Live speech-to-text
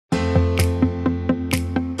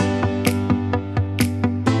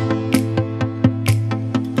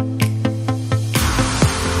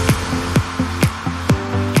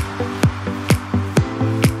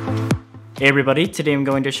Hey everybody, today I'm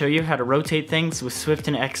going to show you how to rotate things with Swift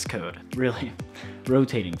and Xcode. Really,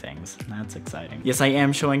 rotating things, that's exciting. Yes, I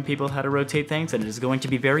am showing people how to rotate things and it is going to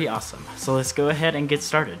be very awesome. So let's go ahead and get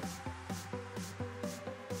started.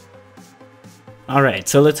 Alright,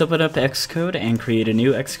 so let's open up Xcode and create a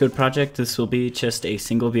new Xcode project. This will be just a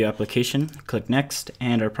single view application. Click next,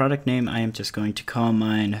 and our product name I am just going to call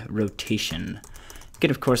mine rotation. You can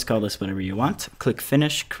of course call this whatever you want. Click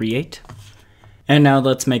finish, create. And now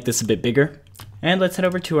let's make this a bit bigger. And let's head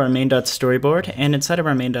over to our main.storyboard, and inside of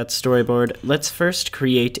our main.storyboard, let's first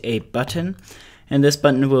create a button, and this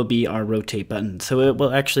button will be our rotate button. So it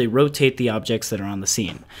will actually rotate the objects that are on the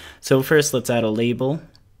scene. So first let's add a label,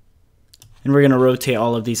 and we're going to rotate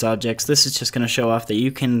all of these objects. This is just going to show off that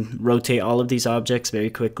you can rotate all of these objects very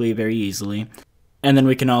quickly, very easily. And then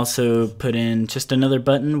we can also put in just another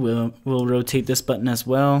button. We'll rotate this button as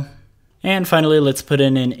well. And finally, let's put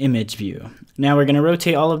in an image view. Now we're going to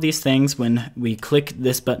rotate all of these things when we click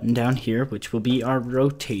this button down here, which will be our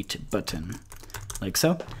rotate button, like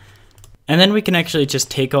so. And then we can actually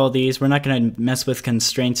just take all these. We're not going to mess with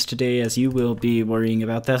constraints today, as you will be worrying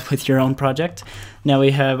about that with your own project. Now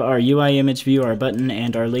we have our UI image view, our button,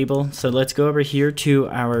 and our label. So let's go over here to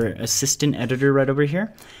our assistant editor right over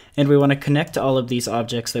here. And we want to connect all of these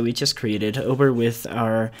objects that we just created over with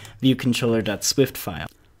our viewcontroller.swift file.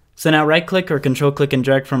 So now right click or control click and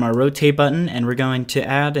drag from our rotate button, and we're going to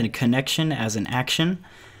add a connection as an action.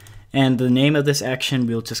 And the name of this action,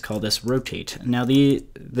 we'll just call this rotate. Now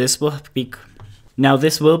this will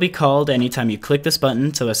be called anytime you click this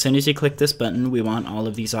button. So as soon as you click this button, we want all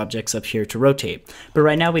of these objects up here to rotate. But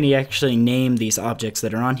right now we need to actually name these objects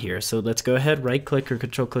that are on here. So let's go ahead, right click or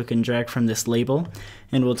control click and drag from this label,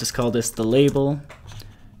 and we'll just call this the label.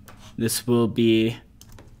 This will be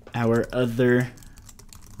our other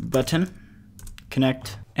button,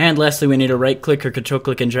 connect. And lastly, we need to right click or control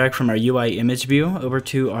click and drag from our UI image view over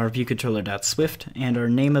to our viewcontroller.swift, and our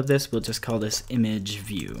name of this, we'll just call this image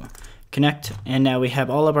view. Connect, and now we have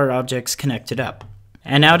all of our objects connected up.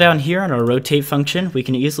 And now down here in our rotate function, we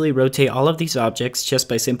can easily rotate all of these objects just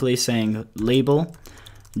by simply saying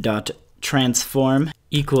label.transform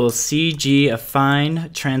equals CG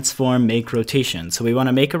affine transform make rotation. So we want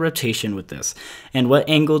to make a rotation with this. And what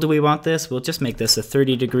angle do we want this? We'll just make this a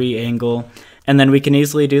 30-degree angle. And then we can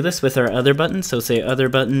easily do this with our other button. So say other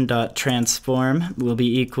button.transform will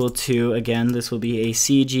be equal to, again, this will be a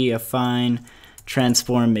CG affine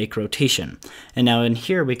transform make rotation. And now in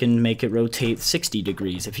here we can make it rotate 60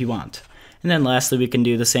 degrees if you want. And then lastly, we can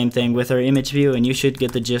do the same thing with our image view, and you should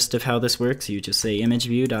get the gist of how this works. You just say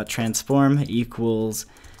imageview.transform equals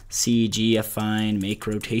CG affine make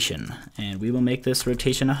rotation, and we will make this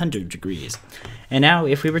rotation 100 degrees. And now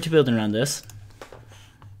if we were to build and run this,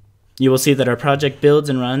 you will see that our project builds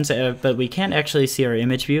and runs, but we can't actually see our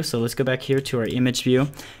image view. So let's go back here to our image view,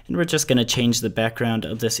 and we're just going to change the background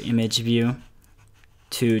of this image view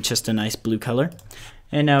to just a nice blue color.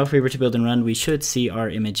 And now if we were to build and run, we should see our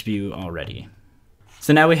image view already.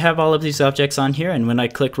 So now we have all of these objects on here, and when I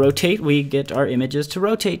click rotate, we get our images to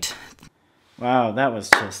rotate. Wow, that was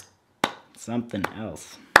just something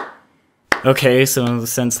else. Okay, so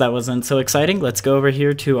since that wasn't so exciting, let's go over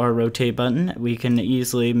here to our rotate button. We can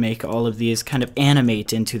easily make all of these kind of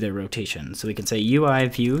animate into their rotation. So we can say UI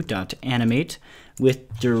view.animate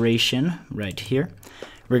with duration right here.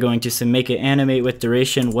 We're going to make it animate with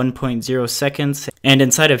duration 1.0 seconds. And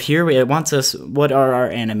inside of here, it wants us, what are our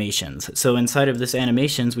animations? So inside of this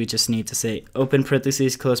animations, we just need to say open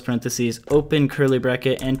parentheses, close parentheses, open curly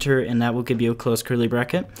bracket, enter, and that will give you a close curly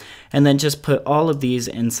bracket. And then just put all of these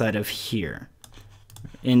inside of here,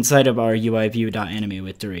 inside of our UI view.animate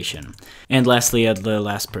with duration. And lastly, add the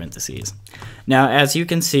last parentheses. Now, as you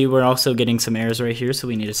can see, we're also getting some errors right here. So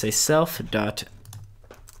we need to say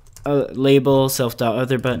label,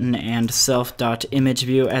 self.other button, and self.image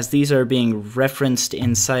view, as these are being referenced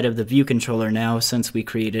inside of the view controller now since we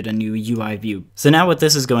created a new UI view. So now what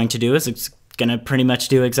this is going to do is it's going to pretty much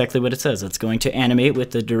do exactly what it says. It's going to animate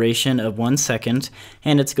with the duration of 1 second,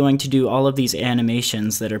 and it's going to do all of these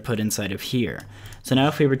animations that are put inside of here. So now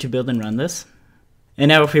if we were to build and run this,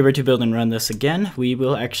 again, we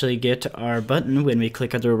will actually get our button. When we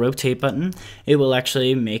click on the rotate button, it will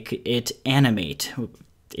actually make it animate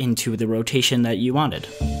into the rotation that you wanted.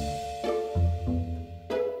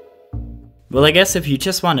 Well, I guess if you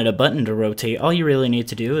just wanted a button to rotate, all you really need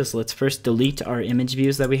to do is let's first delete our image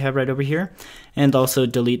views that we have right over here, and also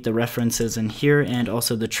delete the references in here, and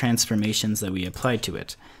also the transformations that we applied to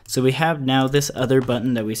it. So we have now this other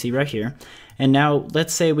button that we see right here, and now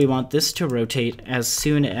let's say we want this to rotate as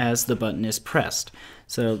soon as the button is pressed.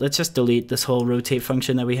 So let's just delete this whole rotate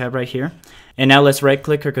function that we have right here. And now let's right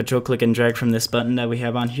click or control click and drag from this button that we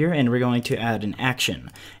have on here, and we're going to add an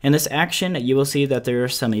action. In this action, you will see that there are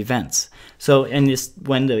some events. So in this,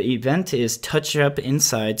 when the event is touch up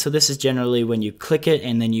inside, so this is generally when you click it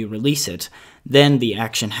and then you release it, then the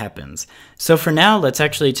action happens. So for now, let's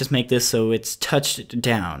actually just make this so it's touched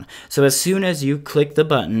down. So as soon as you click the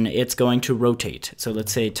button, it's going to rotate. So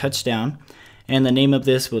let's say touch down. And the name of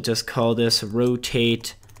this, we'll just call this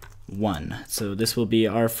rotate 1. So this will be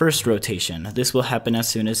our first rotation. This will happen as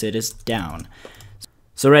soon as it is down.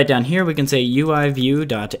 So right down here, we can say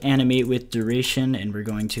UI_view.animate with duration, and we're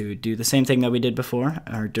going to do the same thing that we did before.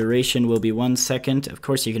 Our duration will be 1 second. Of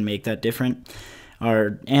course, you can make that different.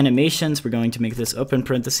 Our animations, we're going to make this open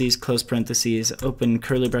parentheses, close parentheses, open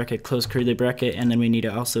curly bracket, close curly bracket, and then we need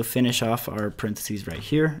to also finish off our parentheses right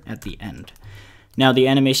here at the end. Now the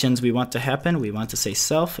animations we want to happen, we want to say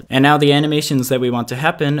self, and now the animations that we want to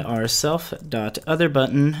happen are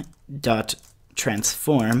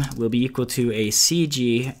self.otherButton.transform will be equal to a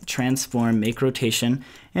CG transform make rotation,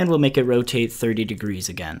 and we'll make it rotate 30 degrees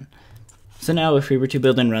again. So now if we were to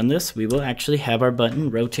build and run this, we will actually have our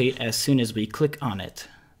button rotate as soon as we click on it.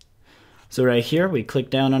 So right here, we click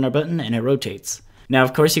down on our button and it rotates. Now,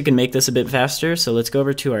 of course, you can make this a bit faster, so let's go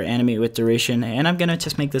over to our animate with duration, and I'm going to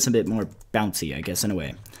just make this a bit more bouncy, I guess, in a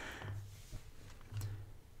way.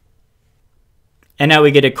 And now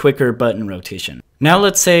we get a quicker button rotation. Now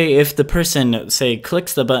let's say if the person, say,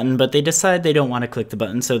 clicks the button, but they decide they don't want to click the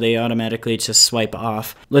button, so they automatically just swipe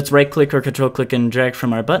off. Let's right click or control click and drag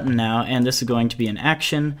from our button now, and this is going to be an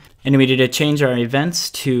action. And we need to change our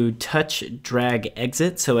events to touch, drag,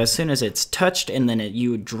 exit. So as soon as it's touched and then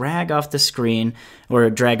you drag off the screen or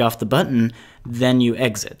drag off the button, then you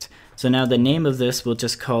exit. So now the name of this, we'll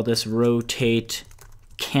just call this rotate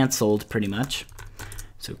canceled pretty much.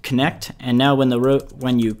 So connect, and now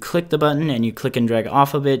when you click the button and you click and drag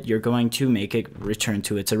off of it, you're going to make it return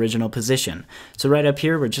to its original position. So right up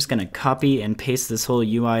here, we're just going to copy and paste this whole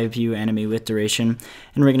UI view animate with duration,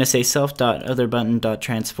 and we're going to say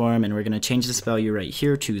self.otherButton.transform, and we're going to change this value right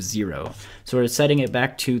here to 0. So we're setting it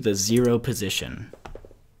back to the 0 position.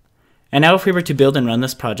 And now if we were to build and run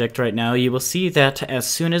this project right now, you will see that as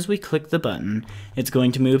soon as we click the button, it's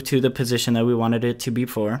going to move to the position that we wanted it to be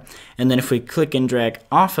before. And then if we click and drag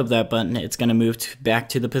off of that button, it's going to move back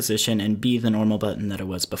to the position and be the normal button that it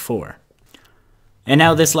was before. And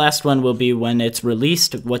now this last one will be when it's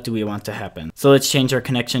released, what do we want to happen? So let's change our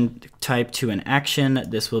connection type to an action.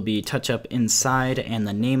 This will be touch up inside, and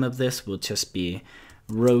the name of this will just be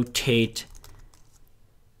rotate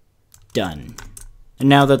done. And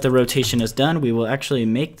now that the rotation is done, we will actually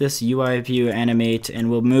make this UI view animate, and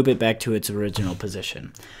we'll move it back to its original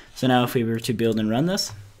position. So now if we were to build and run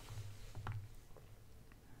this,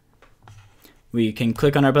 we can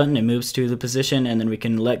click on our button, it moves to the position, and then we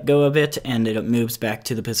can let go of it and it moves back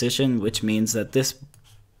to the position, which means that this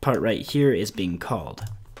part right here is being called.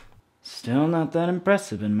 Still not that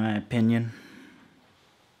impressive in my opinion.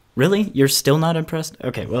 Really? You're still not impressed?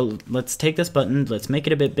 Okay, well, let's take this button, let's make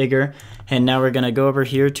it a bit bigger, and now we're going to go over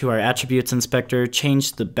here to our attributes inspector,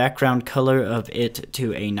 change the background color of it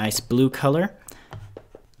to a nice blue color,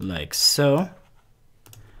 like so.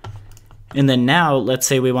 And then now, let's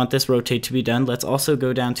say we want this rotate to be done. Let's also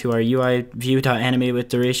go down to our UI view.animate with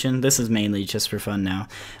duration. This is mainly just for fun now.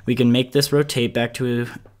 We can make this rotate back to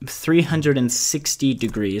 360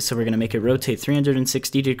 degrees. So we're going to make it rotate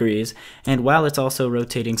 360 degrees. And while it's also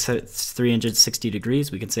rotating 360 degrees,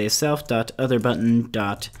 we can say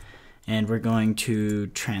self.otherButton. And we're going to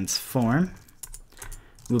transform.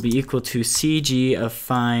 Will be equal to CG of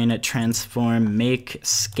fine transform make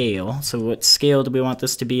scale. So what scale do we want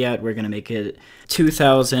this to be at? We're going to make it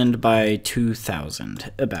 2000 by 2000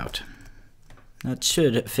 about. That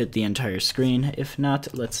should fit the entire screen. If not,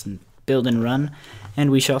 let's build and run and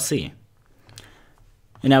we shall see.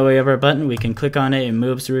 And now we have our button, we can click on it, it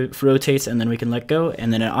moves, rotates, and then we can let go,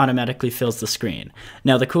 and then it automatically fills the screen.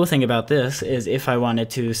 Now the cool thing about this is if I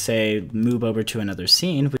wanted to, say, move over to another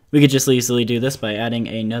scene, we could just easily do this by adding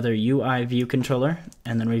another UI view controller,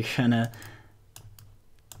 and then we can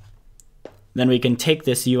take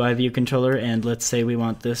this UI view controller, and let's say we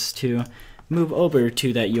want this to move over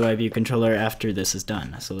to that UI view controller after this is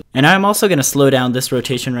done. And I'm also going to slow down this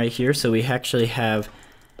rotation right here, so we actually have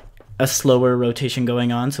a slower rotation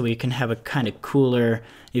going on, so we can have a kind of cooler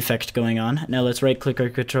effect going on. Now let's right click or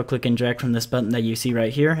control click and drag from this button that you see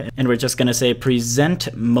right here, and we're just going to say present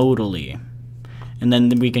modally. And then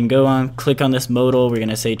we can go on, click on this modal, we're going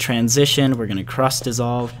to say transition, we're going to cross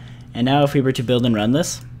dissolve, and now if we were to build and run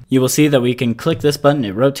this, you will see that we can click this button,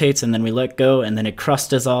 it rotates, and then we let go, and then it cross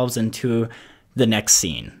dissolves into the next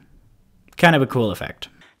scene. Kind of a cool effect.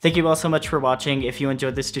 Thank you all so much for watching. If you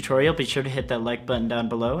enjoyed this tutorial, be sure to hit that like button down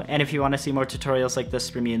below. And if you want to see more tutorials like this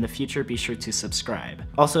from me in the future, be sure to subscribe.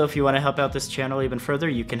 Also, if you want to help out this channel even further,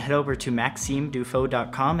 you can head over to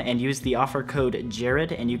maximedufo.com and use the offer code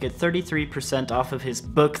Jared, and you get 33% off of his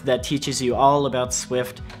book that teaches you all about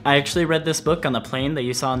Swift. I actually read this book on the plane that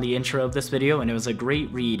you saw in the intro of this video, and it was a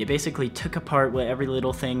great read. It basically took apart what every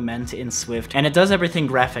little thing meant in Swift, and it does everything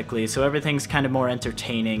graphically, so everything's kind of more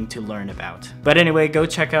entertaining to learn about. But anyway, go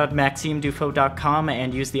check out maximedufo.com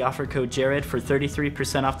and use the offer code Jared for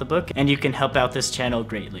 33% off the book, and you can help out this channel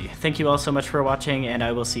greatly. Thank you all so much for watching, and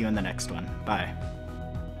I will see you in the next one. Bye.